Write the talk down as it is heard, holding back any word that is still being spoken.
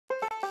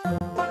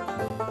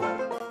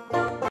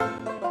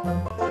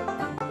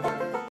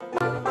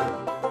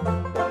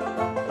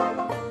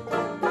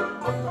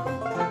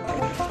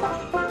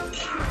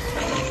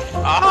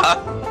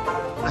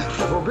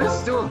Wo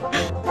bist du?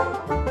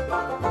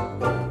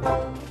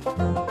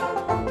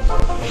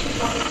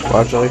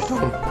 Falsche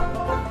Richtung.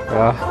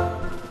 Ja.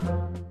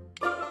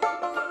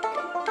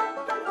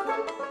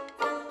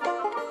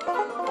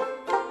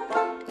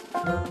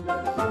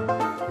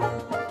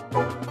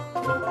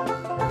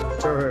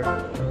 Toll.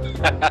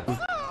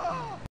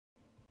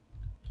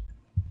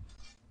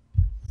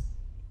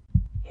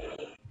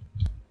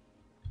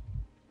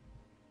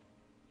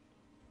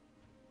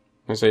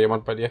 Ist ja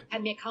jemand bei dir?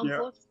 Kann mir kaum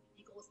vorstellen,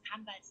 wie groß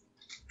Tamriel sind.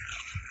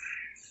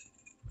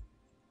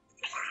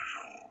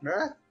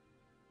 Was?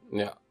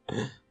 Ja.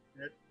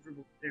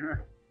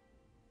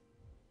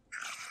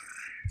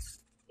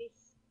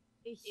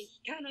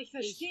 Ich kann euch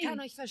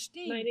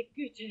verstehen. Meine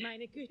Güte.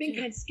 Ich bin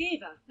kein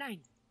Skever.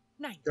 Nein.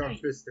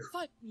 Doch, bist du.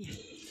 Folgt mir.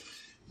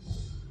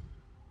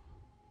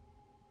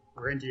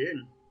 Wo rennt ihr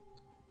hin?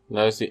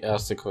 Da ist die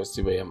erste Quest,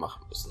 die wir hier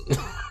machen müssen.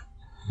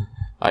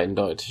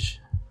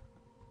 Eindeutig.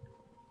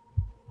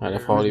 Eine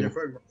Frau,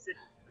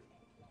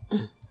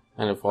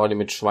 die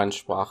mit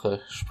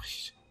Schweinsprache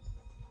spricht.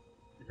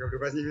 Ich glaube, du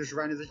weißt nicht, wie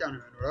Schweine sich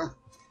anhören, oder?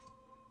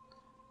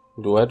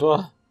 Du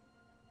etwa?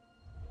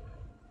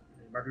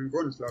 Ich mag den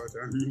Grundlaut,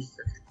 nicht.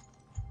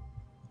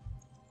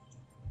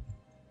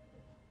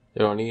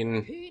 Ich habe noch nie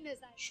ein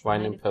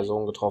Schwein in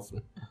Person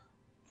getroffen.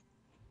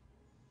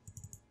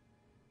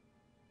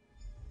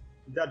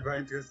 Das war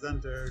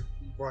interessante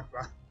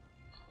Wortwahl.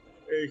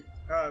 Ich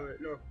habe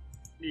noch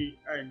nie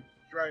ein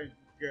Schwein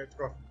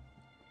getroffen.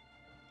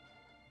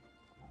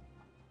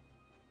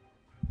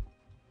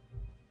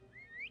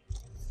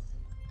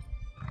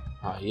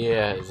 Ah,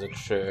 hier ist es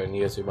schön.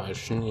 Hier ist überall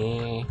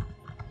Schnee.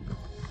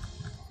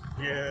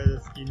 Hier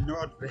ist die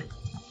Nordwelt.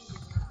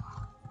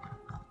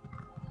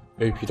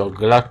 Ich bin doch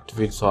glatt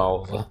wie zu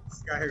Hause.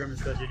 Skyrim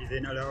ist das hier, die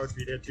sehen alle aus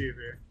wie der Typ.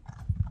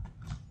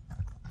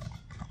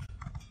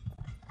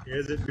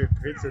 Hier sind wir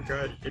viel zu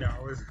kalt, ich gehe nach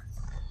Hause.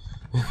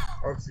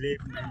 Aufs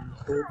Leben im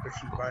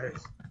tropischen Wald.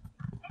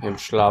 Im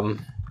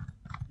Schlamm.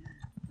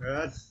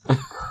 Was?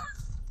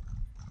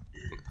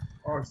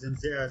 Orks sind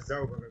sehr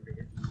saubere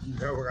Wesen,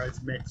 sauberer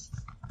als Menschen.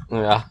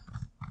 Ja.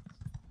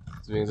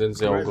 Deswegen sind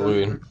sie auch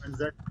grün.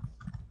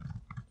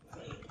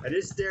 Das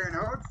ist deren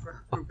Hautfarbe.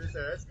 Du bist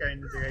ja das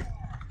kein direkt.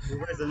 Du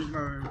weißt ja nicht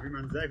mal, wie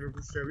man Seife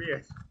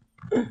buchstabiert.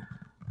 Du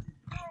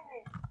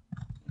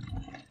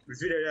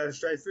bist wieder der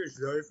Steißfisch.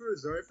 Seife?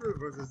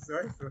 Was ist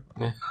Seife?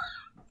 Ja.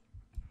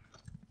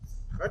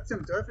 Was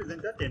zum Teufel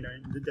sind das denn da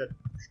hinten? Sind das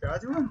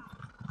Statuen?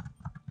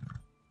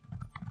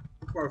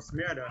 Guck mal aufs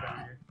Meer da,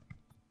 Daniel.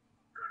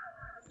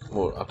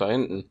 Oh, ach, da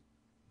hinten.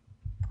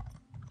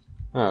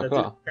 Ja, das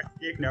klar. sind keine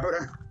Gegner,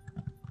 oder?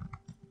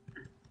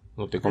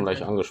 Und die kommen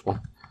gleich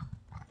angesprungen.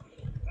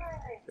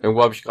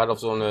 Irgendwo habe ich gerade auf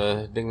so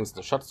eine Dingens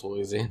eine Schatztruhe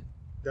gesehen.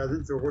 Da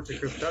sind so rote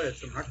Kristalle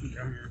zum Hacken,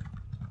 Daniel.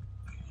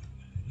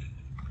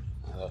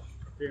 Ja.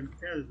 Auf dem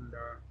Felsen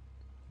da.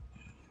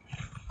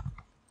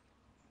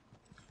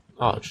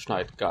 Ah, es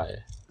schneit,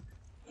 geil.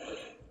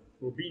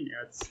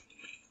 Rubinerz.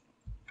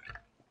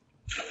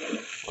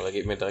 Oder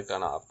geht mir direkt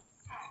einer ab.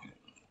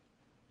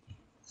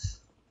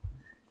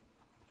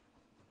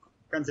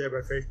 Kannst du ja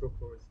bei Facebook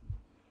posten.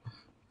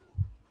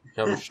 Ich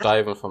habe einen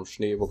Steifen vom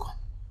Schnee bekommen.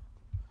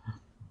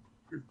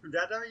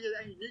 Das habe ich jetzt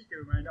eigentlich nicht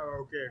gemeint, aber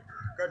okay.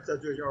 Kannst du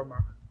natürlich auch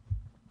machen.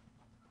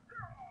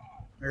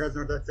 Da kannst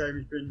du noch das zeigen,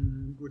 ich bin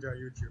ein guter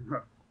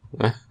YouTuber.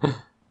 Das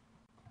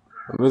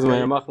müssen wir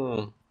ja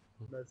machen.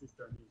 Weiß ich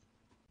da nicht.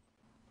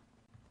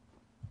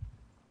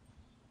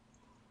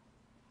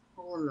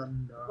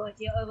 Hollanda. Wollt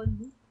ihr euren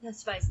Mut?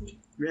 Das weiß nicht.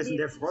 Wer ist denn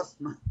der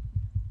Frostmann?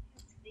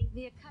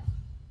 Wir kann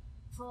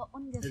vor Der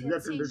ungefähr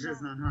letzte 10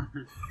 beschissene Jahren.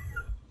 Name.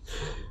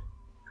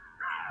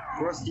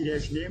 Frosty der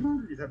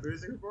Schneemann? Ist er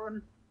böse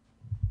geworden?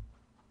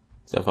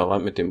 Ist er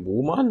verwandt mit dem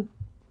Buhmann?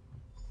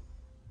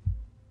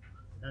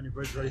 Ja, ich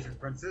wollte, weil ich einen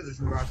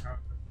französischen Bart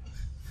habe.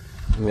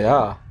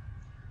 Ja.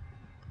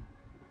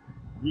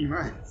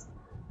 Niemals.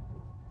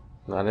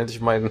 Dann hätte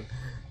ich meinen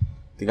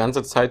die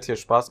ganze Zeit hier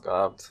Spaß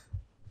gehabt.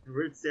 Du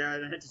willst ja,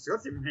 dann hätte ich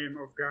trotzdem einen Helm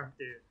aufgehabt,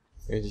 ey.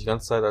 Hätte ich die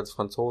ganze Zeit als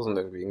Franzosen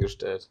irgendwie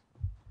hingestellt.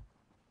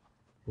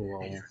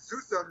 Wow. Du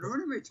suchst doch nur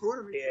eine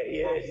Methode mit.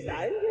 Er ist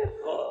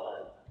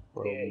eingefroren.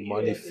 Oh,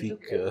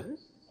 Magnifique.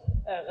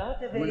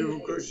 Errate, wer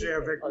Monocle ich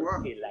Share weg, bin.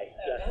 Und vielleicht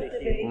lasse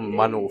ich ihn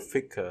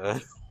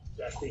Manoficke.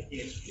 lasse ich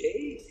ihn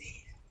stehen.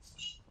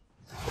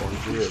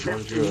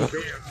 Bon Dieu.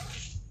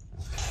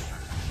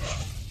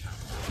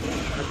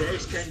 Hat der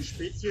echt keinen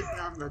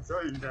Speziesnamen? Was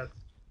soll denn das?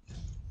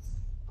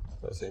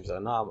 Das ist eben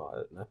sein Name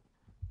halt, ne?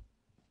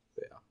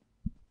 Wer?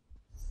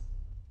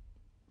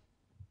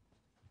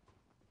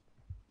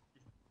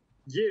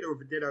 Diego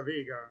de la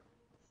Vega.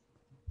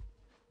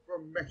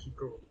 From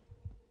Mexico.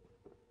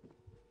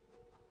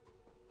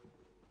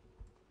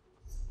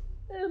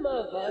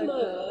 Immer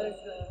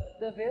weiter.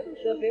 Da werden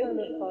schon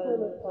keine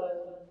Fallen.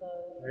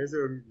 Also,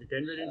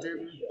 kennen wir den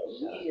Typen?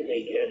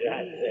 Schwierige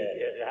Ratte.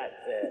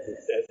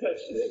 Ist das was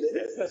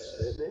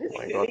Schlimmes? Oh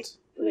mein Gott.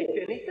 Regt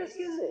dir nicht das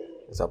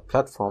Gesicht. Ist er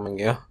Plattforming,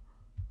 ja?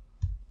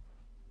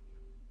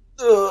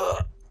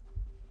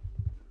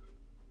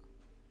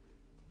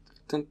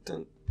 Dun,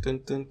 dun. Dun,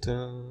 dun,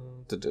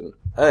 dun, dun, dun.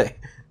 Hey.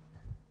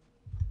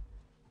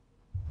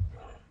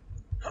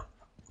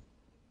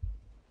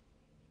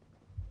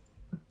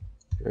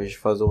 Ich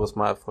versuche es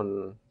mal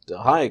von the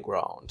High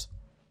Ground.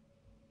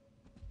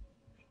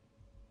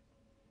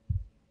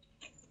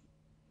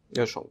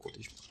 Ja, schon gut,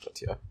 ich mach das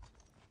hier.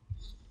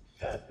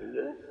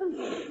 Verblüffend.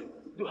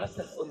 Du hast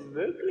das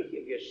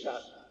Unmögliche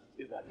geschafft.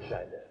 Über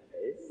kleine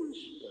Felsen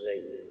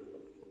springen.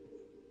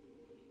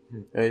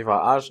 Ja, ich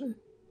verarschen.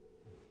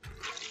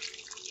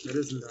 Was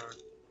ist denn da?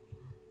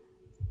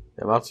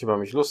 Der macht sich über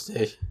mich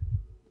lustig.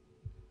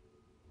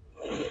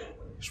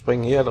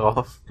 Springen hier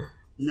drauf.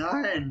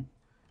 Nein!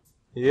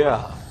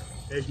 Ja.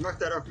 Ich mach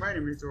das auf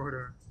meine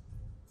Methode.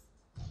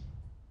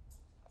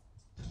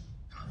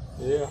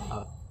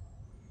 Ja.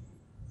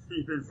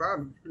 Ich bin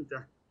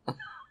farbenblinder.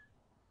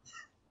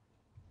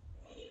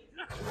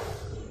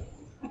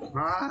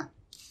 Ah!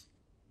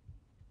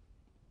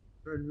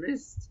 Für ein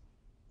Mist.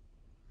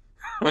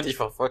 Und ich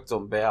verfolge so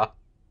einen Bär.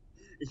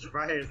 Ich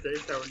weiß, der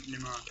ist da unten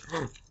immer.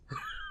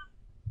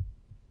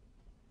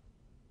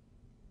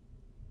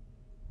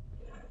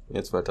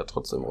 Jetzt fällt er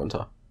trotzdem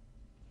runter.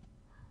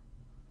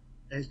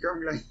 Ja, ich komm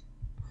gleich.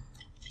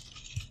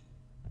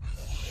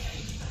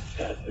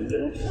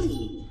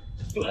 Verblüffend.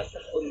 Du hast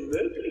das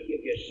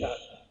Unmögliche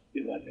geschafft.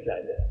 Über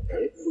kleine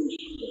Felsen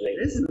springen.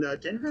 Wer ist denn da?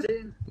 Kennt ihr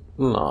den?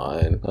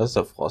 Nein, das ist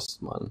der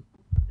Frostmann.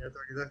 Der hat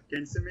doch gesagt,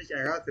 kennst du mich?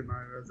 Errate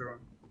mal oder so.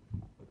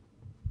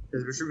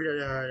 Das ist bestimmt wieder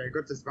der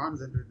Gott des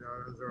Wahnsinns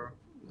oder so.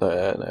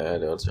 Nee,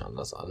 der hört sich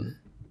anders an.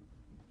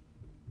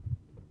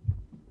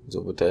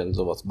 So wird der denn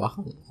sowas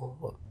machen?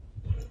 Oh.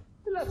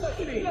 Lass das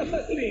liegen, lass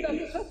das liegen. Das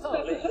ist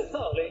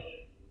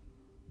vertraulich.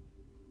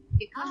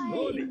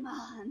 Ein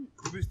Mann.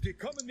 Du bist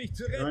gekommen, mich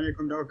zu retten. Daniel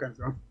kommt auch ganz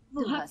so.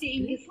 Wo habt ihr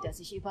ihn gefunden? Dass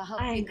ich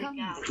überhaupt gekommen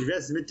bin. Wie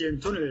wär's mit dem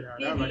Tunnel da?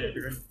 Da war der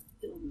drin.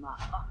 Dummer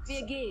Ochse.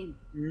 Wir gehen.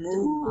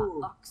 Mu.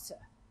 Dummer Ochse.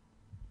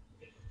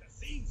 Das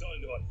sehen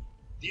sollen, Ron.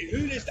 Die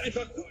Höhle ist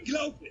einfach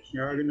unglaublich.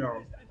 Ja,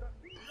 genau.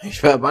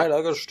 Ich wäre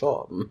beinahe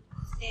gestorben.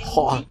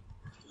 Oh.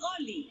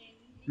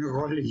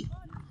 Rolli.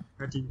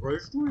 Hat die einen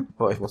Rollstuhl?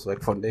 Oh, ich muss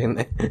weg von denen.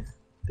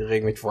 Die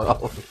regen mich voll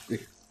auf.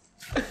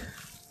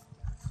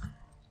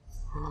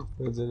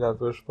 Was sind da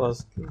für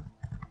Spaß?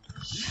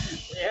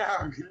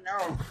 Ja,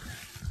 genau.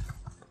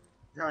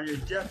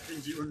 Daniel, das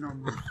sind die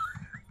unnormal.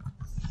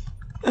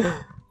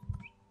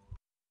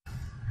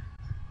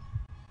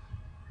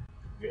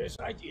 Wer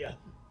seid ihr?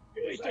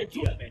 Bitte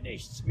tut mir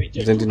nichts. Mit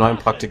Wir sind die neuen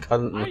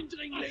Praktikanten.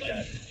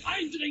 Eindringlinge!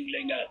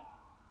 Eindringlinge!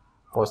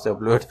 Oh, ist der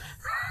blöd.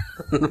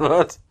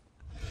 Was?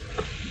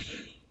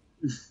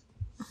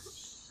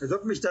 Als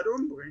ob mich das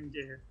umbringt,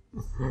 ey.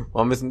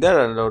 Warum ist denn der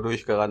dann da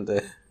durchgerannt,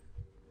 ey?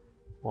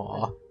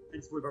 Oh,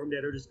 Weißt du wohl, warum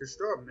der dadurch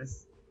gestorben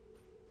ist?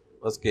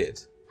 was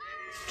geht?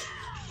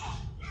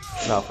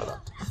 Na,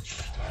 verdammt.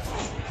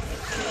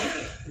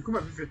 Und guck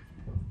mal, wie viel.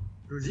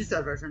 Du siehst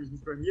das wahrscheinlich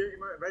nicht bei mir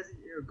immer, weiß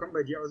ich, kommen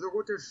bei dir auch so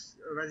rote,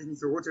 weiß ich nicht,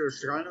 so rote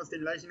Strahlen aus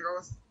den Leichen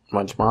raus?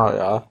 Manchmal,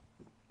 ja.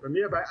 Bei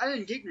mir, bei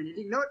allen Gegnern, die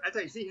liegen laut,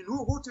 Alter, ich sehe hier nur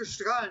rote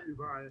Strahlen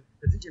überall.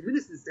 Da sind hier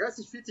mindestens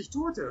 30, 40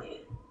 Tote.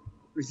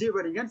 Ich sehe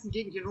über den ganzen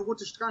Gegend hier nur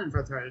rote Strahlen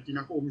verteilt, die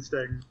nach oben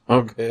steigen.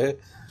 Okay.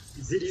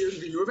 Ich sehe die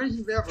irgendwie nur, wenn ich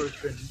ein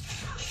Werwolf bin.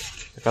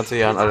 Da kannst du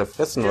hier an alle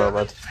fressen, oder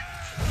was?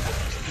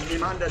 Ich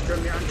nehme an, das soll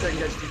mir anzeigen,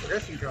 dass ich die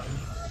fressen kann.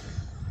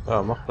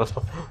 Ja, mach das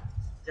doch.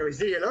 Ja, aber ich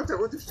sehe hier lauter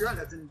rote Strahlen,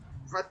 das sind,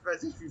 was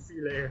weiß ich wie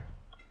viele, ey.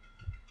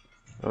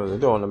 Ja, da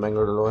sind ja auch eine Menge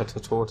Leute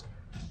tot.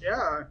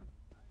 Ja,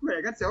 guck mal,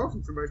 der ganze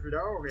Haufen zum Beispiel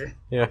da auch, ey.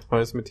 Ja,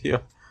 was ist mit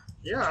hier?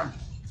 Ja,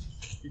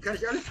 die kann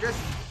ich alle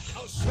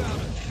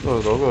fressen. Oh,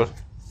 so gut.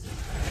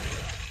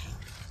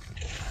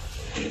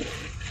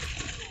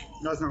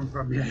 Lass noch ein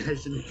paar mehr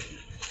Leichen.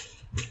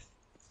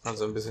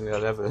 Also ein bisschen ja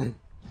leveln.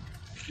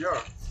 Ja.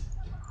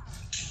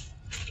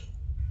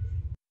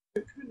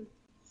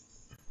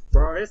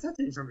 Boah, wer ist das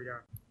denn schon wieder?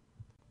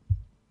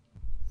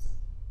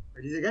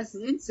 Weil diese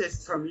ganzen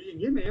Inzestfamilien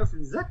gehen mir hier auf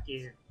den Sack,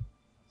 ey.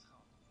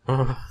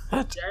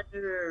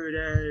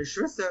 Der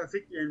Schwester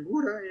fickt ihren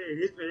Bruder, ey,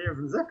 geht mir hier auf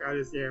den Sack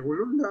alles, der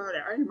Holunder,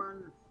 der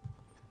Eimann.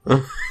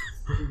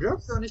 Du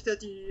glaubst doch nicht, dass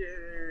die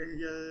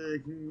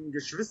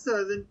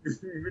Geschwister sind,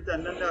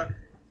 miteinander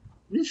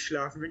nicht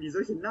schlafen, wenn die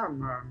solche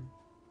Namen haben.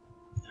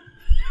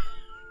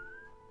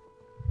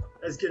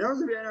 Das ist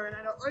genauso wie einer, wenn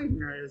einer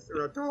Eugen heißt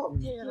oder Torben.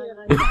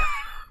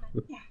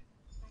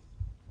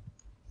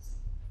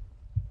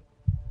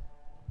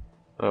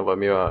 Ja, bei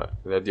mir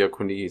in der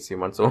Diakonie ist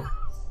jemand so.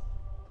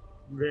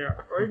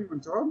 Wer? Eugen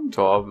und Torben?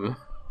 Torben.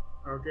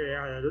 Okay,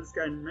 ja, das ist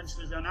kein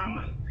menschlicher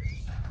Name.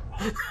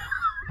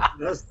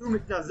 Das hast du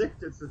mit einer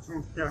Sekte zu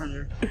tun,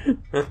 Daniel.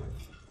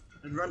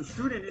 Dann warst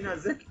du denn in einer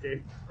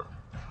Sekte?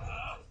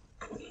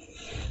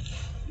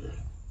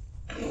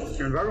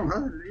 Und warum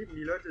lieben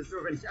die Leute es so,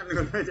 wenn ich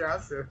andere Leute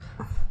hasse?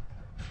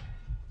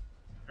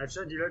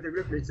 Anstatt die Leute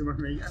glücklich zu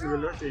machen, wenn ich andere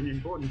Leute in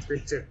den Boden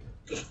trete.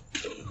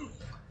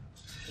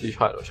 Ich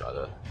halte euch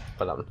alle.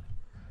 Verdammt.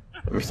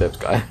 Für mich selbst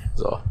geil.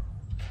 So,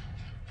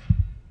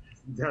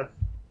 Das,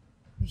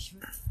 Ich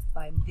will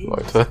beim Willen.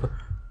 Leute.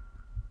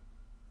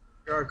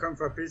 ja, komm,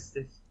 verpiss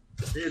dich.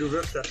 Nee, du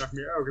wirfst das nach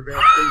mir. Oh, Gewehr.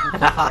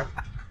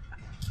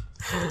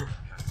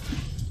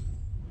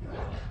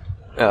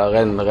 Ja,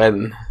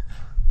 rennen.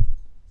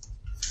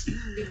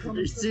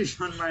 Ich zieh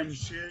schon meinen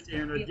Schild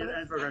hier und das geht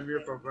einfach an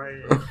mir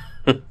vorbei.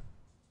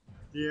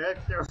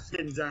 Direkt auf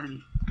den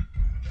Sand.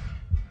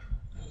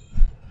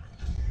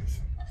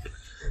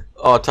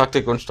 Oh,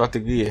 Taktik und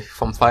Strategie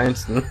vom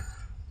Feinsten.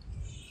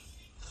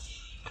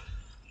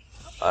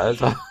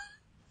 Alter.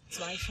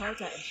 2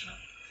 Schalter entschärft.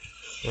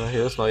 Ja,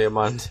 hier ist noch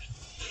jemand.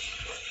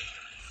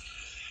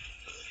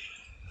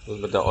 Ich muss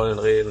mit der Ollen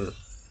reden.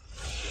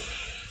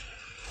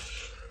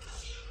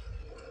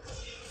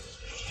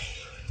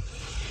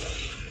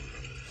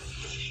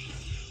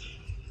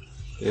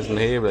 Hier ist ein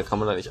Hebel, kann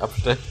man da nicht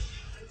abstellen?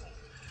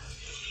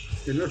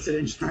 Benutze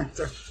den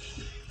Schalter.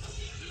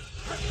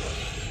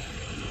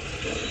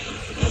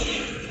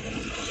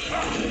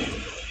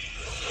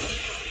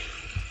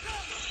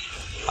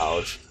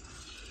 Autsch.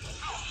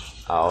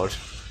 Autsch.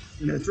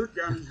 Der tut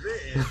gar nicht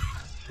weh.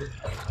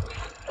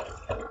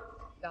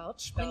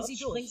 Dort spring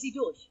sie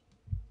durch.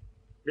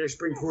 Wer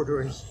springt wo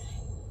durch?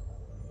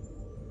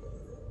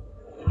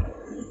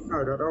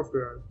 Ah, der hat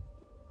aufgehört.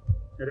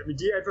 Ja, damit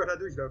die einfach da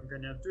durchlaufen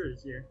kann, ja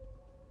natürlich hier.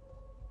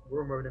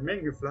 Brauchen wir eine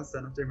Menge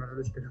Pflaster, nachdem wir da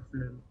durchgelaufen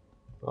sind.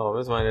 Oh,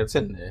 müssen wir jetzt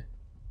hin, ey?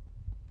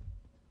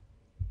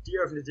 Die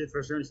öffnet jetzt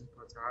wahrscheinlich ein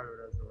Portal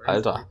oder so.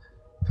 Alter.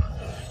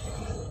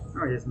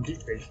 Ah, hier ist ein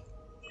Dietrich.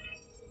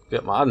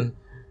 Geht mal an.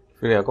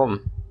 Ich will ja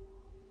kommen.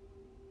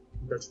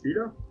 Und das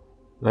Spieler?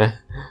 Ne.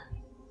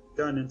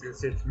 Dann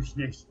interessiert es mich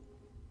nicht.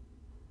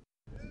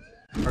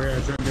 Aber ja,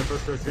 jetzt haben wir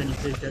fast das, wenn die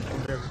Fähigkeit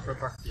vom Level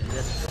verpackt hier. Ja.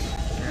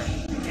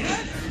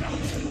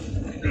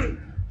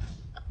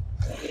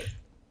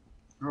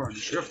 Oh, eine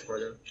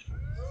Schriftrolle.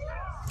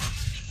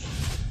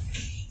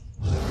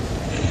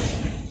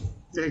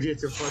 Der geht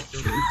sofort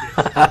zurück.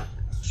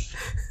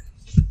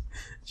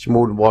 Ich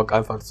moonwalk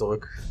einfach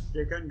zurück.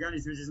 Der kann gar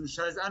nichts mit diesem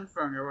Scheiß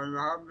anfangen, aber wir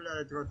haben will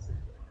er trotzdem.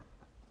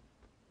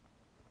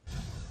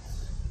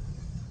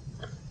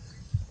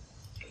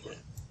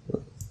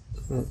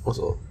 Oh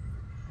so.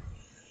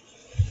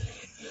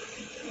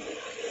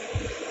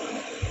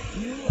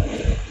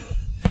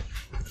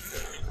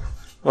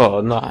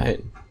 Oh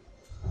nein.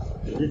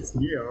 Wie sieht's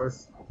denn hier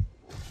aus?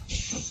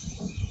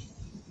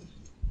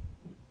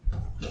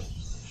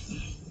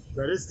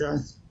 Was ist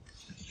das?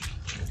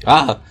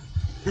 Ah!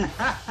 Ich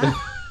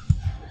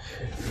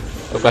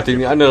hab grad in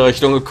die andere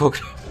Richtung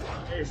geguckt.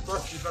 Ey,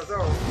 Spaß, pass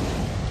auf.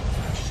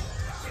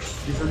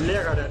 Wie so ein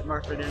Lehrer das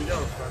macht, wenn er nicht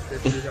aufpasst, der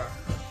Schüler.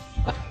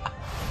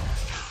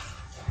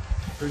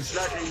 So ein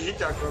Schlag in den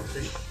Hinterkopf.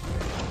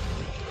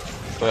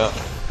 Oh ja.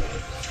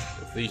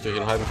 Jetzt liege ich durch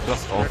den halben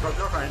Klassenraum. Da kommt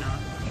noch einer.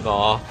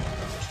 Da.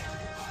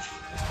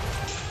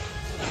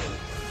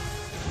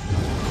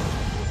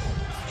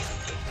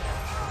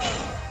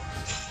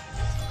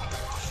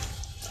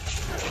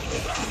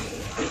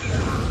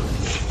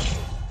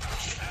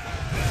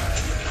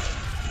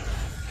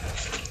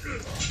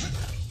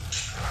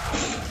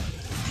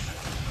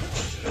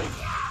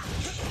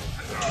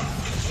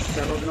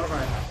 Da kommt noch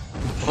einer.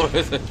 Oh,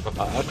 ist nicht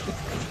wahr.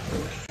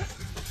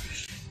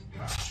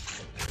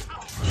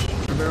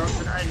 Haben wir uns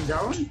schon einen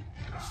down?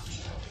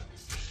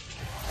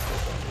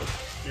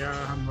 Ja,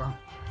 haben wir.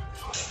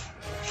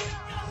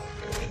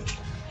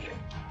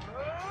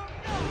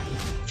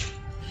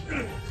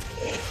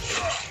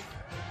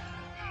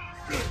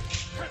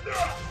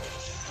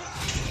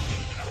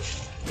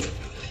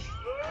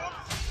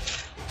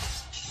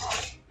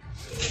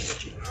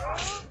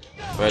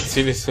 Weil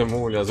Ziel ist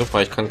Symbol. Ja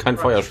super, ich kann kein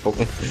Feuer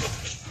spucken.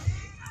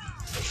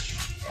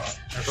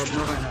 Da kommt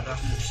noch einer da.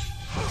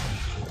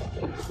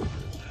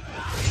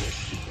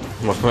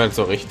 Machen wir jetzt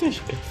so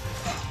richtig?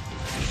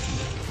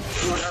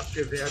 Nur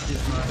abgewehrt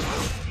diesmal.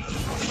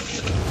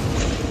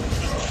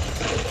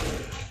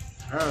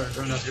 Ja, wir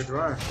sollen das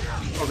Ritual.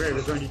 Okay,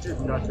 wir sollen die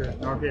Typen da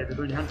töten. Okay, wir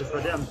sollen die Hand des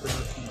Verderbens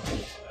benutzen.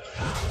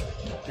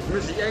 Jetzt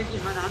müsste ich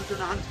eigentlich meine Hand in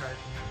der Hand halten.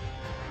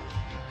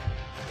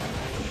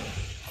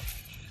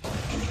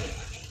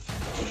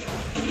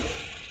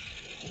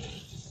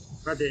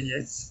 Was denn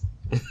jetzt?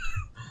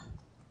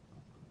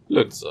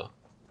 Lütze.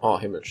 Oh,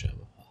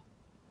 Himmelsschirme.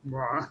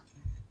 Boah.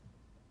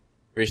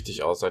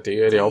 Wichtig aus, seid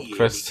ihr die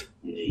Hauptquest?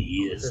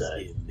 Hier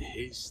sein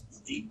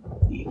ist die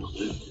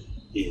Brücke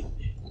in.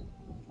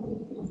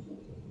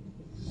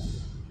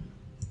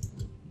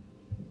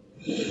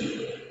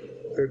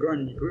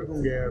 Begonnen die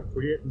Prüfung der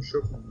polierten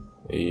Schuppen.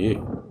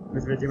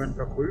 Müssen wir jetzt jemanden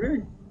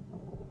verprügeln?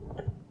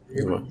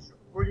 Jemanden die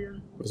Schuppen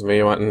polieren? Müssen wir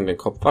jemanden den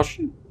Kopf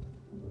waschen?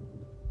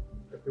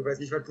 Du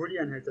weißt nicht, was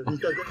polieren heißt. Das ist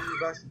nicht das irgendwie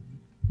waschen.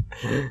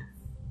 Ich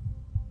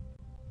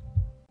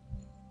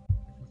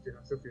muss dir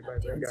noch so viel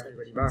beibringen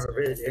über die wahre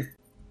Welt, ey.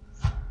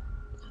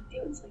 Habt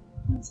ihr unsere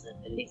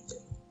Relikte?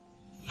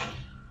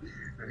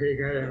 Ach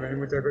egal, meine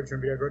Mutter konnte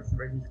schon wieder kotzen,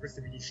 weil ich nicht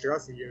wusste, wie die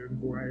Straße hier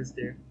irgendwo heißt,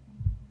 ey.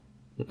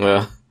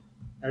 Ja.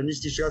 Also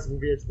nicht die Straße, wo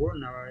wir jetzt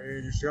wohnen, aber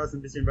eine Straße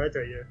ein bisschen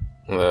weiter hier.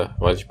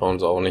 Weiß ich bei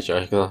uns auch nicht,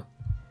 ehrlich gesagt.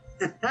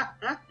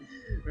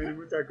 Meine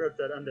Mutter kotzt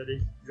halt an, dass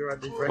ich so was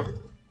nicht weiß.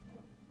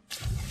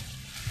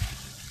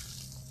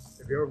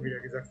 wir auch wieder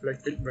gesagt,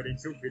 vielleicht finden wir den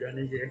Zug wieder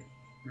nicht, ey.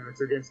 Wenn wir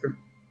zur Gamescom.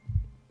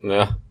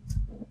 Ja.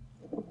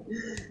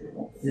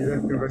 Ihr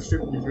sagt nur, was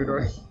stimmt nicht mit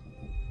euch.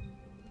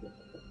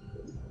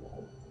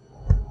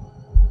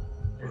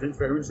 Wir sind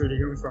zwei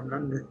unschuldige Jungs vom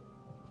Lande.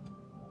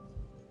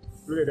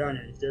 Nur der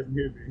Daniel nicht, der ist ein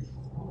Hillbilly.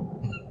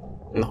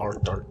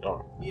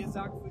 Ihr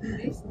sagt für die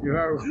nächsten.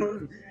 Ja,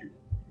 warum?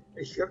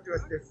 Ich glaube, du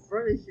hast eine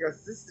völlig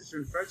rassistische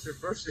und falsche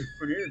Vorstellung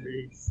von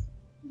Hillbillys.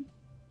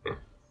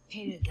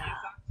 Helga.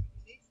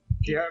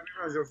 Die haben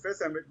immer so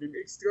Fässer mit einem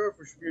X drauf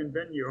und spielen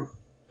Banjo.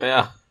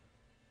 Ja.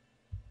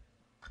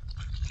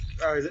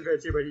 Sind wir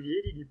jetzt hier bei den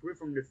Jedi, die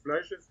Prüfung des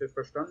Fleisches, des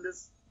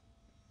Verstandes?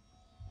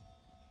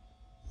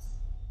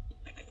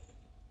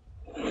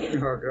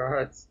 Oh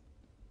Gott.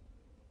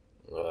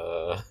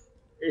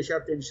 Ich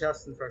hab den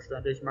schärfsten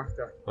Verstand, ich mach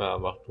das. Ja,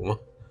 mach du mal.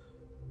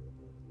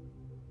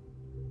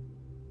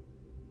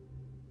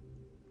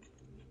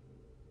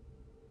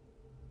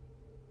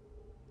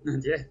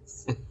 Und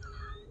jetzt?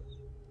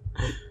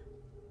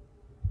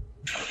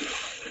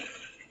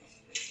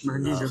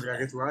 Machen die schon wieder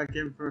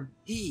Ritualkämpfe?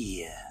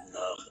 Hier,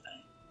 noch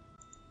ein.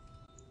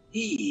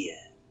 Hier.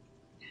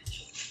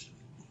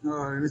 Oh,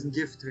 wir müssen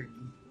Gift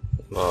trinken.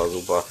 Na,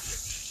 super.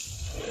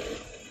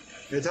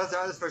 Jetzt hast du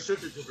alles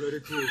verschüttet, du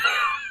blöde Kuh.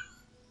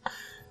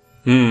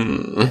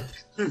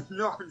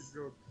 Noch ein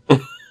Schluck. Oh,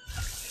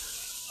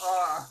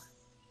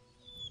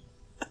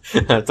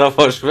 Das sah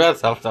voll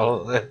schmerzhaft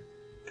aus, ey.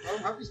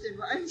 warum hab ich denn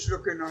nur einen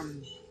Schluck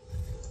genommen?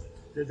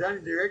 Der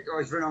dann direkt, oh,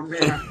 ich will noch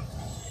mehr.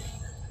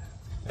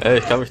 Ey,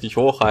 ich kann mich nicht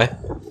hochhalten.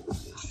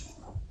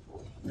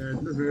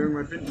 Jetzt müssen wir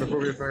irgendwas finden,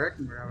 bevor wir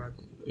verrecken, oder was?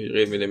 Wir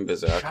reden mit dem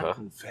Berserker.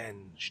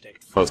 Schattenfan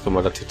steckt Jetzt können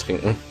wir das hier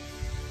trinken.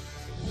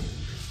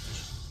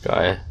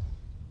 Geil.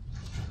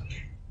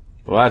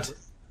 Was?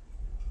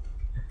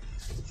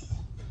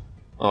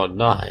 Oh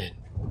nein.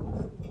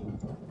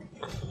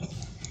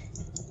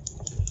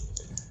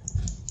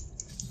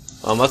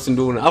 Warum hast denn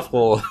du ein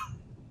Afro?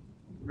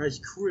 Weil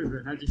ich cool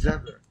bin, halt die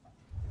Klappe.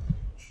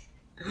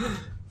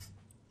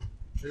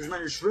 Das ist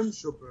meine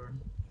Schwimmschuppe.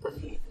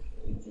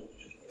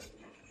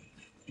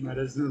 Na,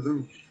 das ist nur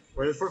so.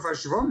 Boah, das ist voll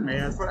verschwommen, ey,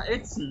 das ist voll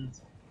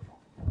ätzend.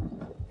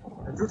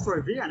 Das tut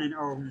voll weh an den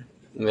Augen.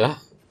 Ja.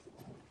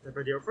 Ist das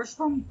bei dir auch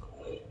verschwommen?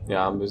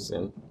 Ja, ein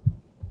bisschen.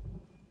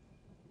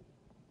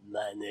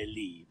 meine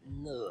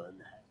Lieben.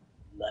 Nun,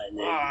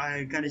 meine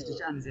Oh, kann ich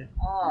dich ansehen.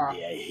 Oh.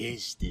 Der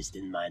Hist ist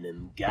in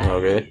meinem Geist.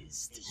 Okay.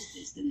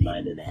 Ist in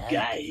meinem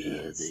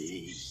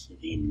Geist.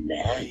 Wie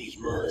nervig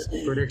muss.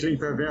 So, der klingt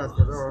pervers,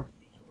 pass auf.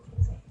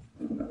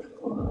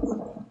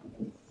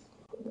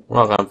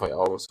 Mach einfach die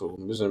Augen zu.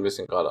 Wir müssen ein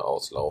bisschen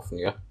geradeaus laufen,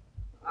 ja.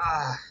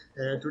 Ah,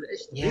 der tut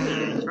echt weh.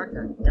 Ich mag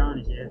das gar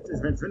nicht, ey.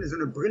 Wenn du so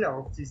eine Brille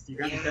aufziehst, die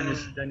gar nicht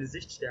deine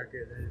Sehstärke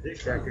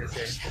ist,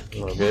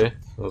 ey. Okay.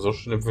 So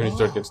schlimm finde ich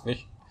das jetzt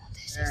nicht.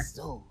 Das ist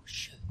so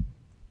schön.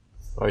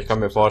 Aber ich kann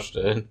mir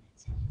vorstellen.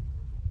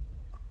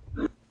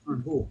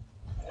 Und wo?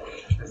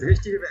 Das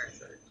richtige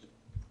Werkzeug.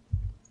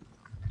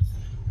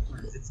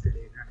 Meine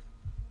Sitzgelegenheit.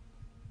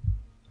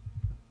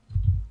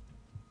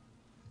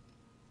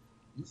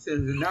 Muss ja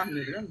so nah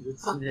mir dran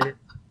sitzen, ey.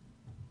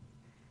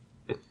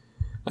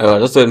 Ja,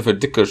 was ist denn für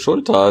dicke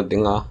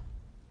Schulterdinger?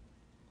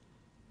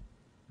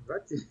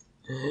 Was?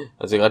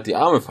 Als du gerade die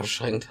Arme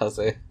verschränkt hast,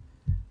 ey.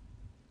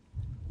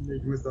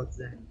 Ich muss das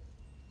sehen.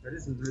 Was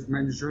ist denn mit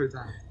meinen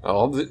Schultern?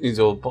 Warum sind die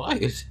so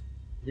breit?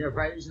 Ja,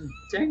 weil ich ein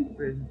Tank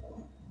bin.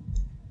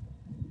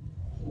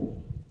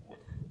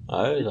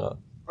 Alter.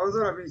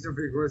 Außer bin ich so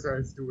viel größer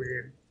als du,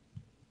 ey.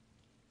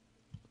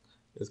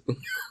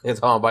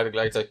 Jetzt haben wir beide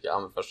gleichzeitig die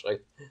Arme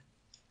verschränkt.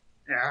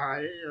 Ja,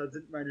 ey, das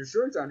sind meine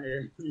Schultern,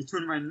 ey. Die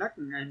tun meinen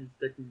Nacken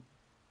eindecken.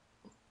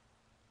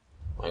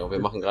 Ja, wir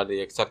machen gerade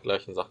die exakt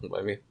gleichen Sachen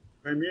bei mir.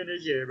 Bei mir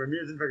nicht, ey. Bei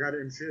mir sind wir gerade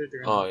im Schild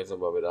drin. Ah, jetzt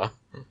sind wir wieder.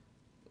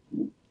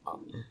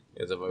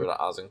 Jetzt sind wir wieder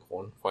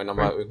asynchron. Vorhin haben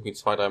wir irgendwie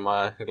 2-3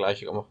 Mal das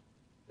gleiche gemacht.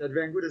 Das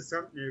wäre ein gutes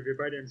Thumbnail, wir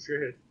beide im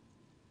Schild.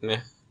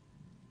 Ne.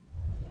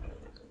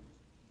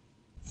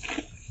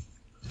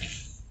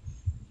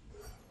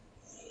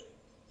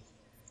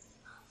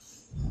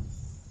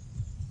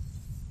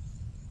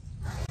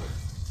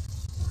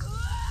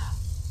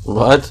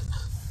 Was?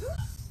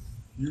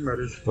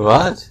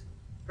 Was?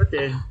 Was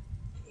denn?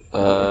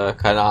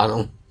 Keine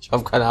Ahnung. Ich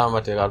habe keine Ahnung,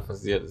 was hier gerade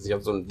passiert ist. Ich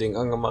habe so ein Ding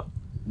angemacht.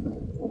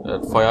 Er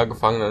hat Feuer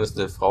gefangen, dann ist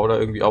eine Frau da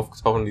irgendwie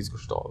aufgetaucht und die ist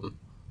gestorben.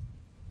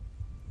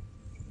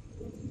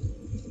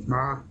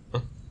 Ma.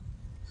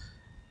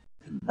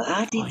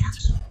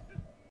 Raditasch.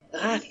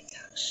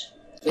 Raditasch.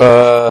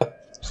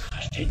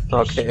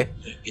 Okay.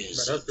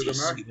 Was hast du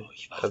gemacht?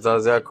 Das sah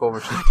sehr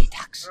komisch aus.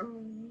 Raditax.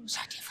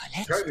 Seid ihr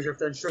Schreib verletzt? mich auf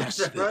deinen Das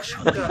Schulter. wird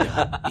schon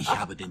wieder. Ich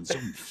habe den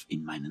Sumpf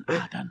in meinen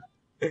Adern.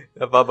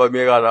 Das war bei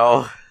mir gerade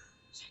auch.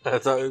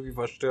 Das sah irgendwie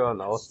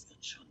verstörend aus. Das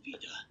wird schon wieder.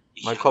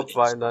 Ich Mein habe Kopf den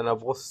war in deiner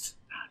Brust.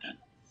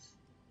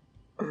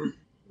 Adern.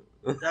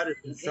 Das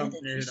ist ein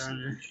Thumbnail,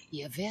 Daniel.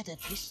 Ihr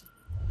werdet wissen.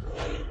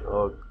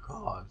 Oh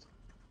Gott.